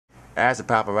as a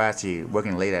paparazzi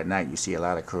working late at night, you see a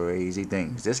lot of crazy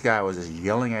things. This guy was just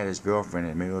yelling at his girlfriend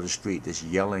in the middle of the street, just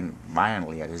yelling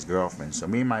violently at his girlfriend. So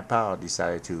me and my pal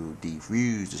decided to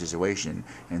defuse the situation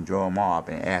and draw him off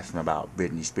and ask him about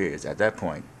Britney Spears. At that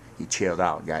point, he chilled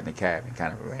out, got in the cab, and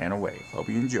kind of ran away. Hope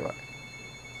you enjoy.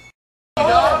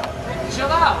 Chill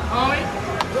out, homie.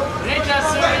 It ain't that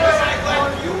serious.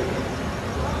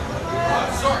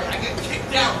 I'm sorry, I get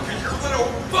kicked out because your little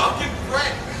fucking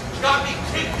friend got me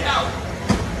kicked out.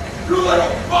 Your little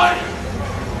buddy.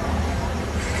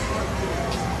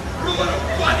 Your little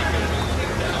buddy got me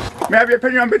kicked out. May I have your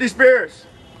opinion on Britney Spears?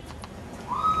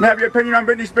 May I have your opinion on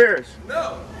Britney Spears?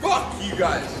 No, fuck you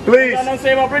guys. Please. You got nothing to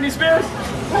say about Britney Spears?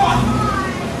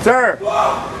 Fuck. Sir.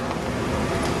 Fuck.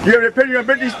 You have an opinion on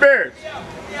Britney Spears?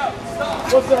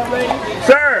 What's up, lady?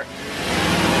 Sir!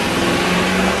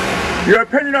 Your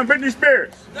opinion on Britney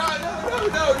Spears? No.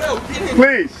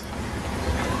 Please.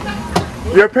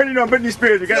 Your opinion on Britney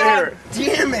Spears, you gotta hear it.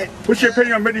 Damn it. What's your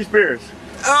opinion on Britney Spears?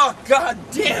 Oh, god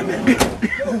damn it.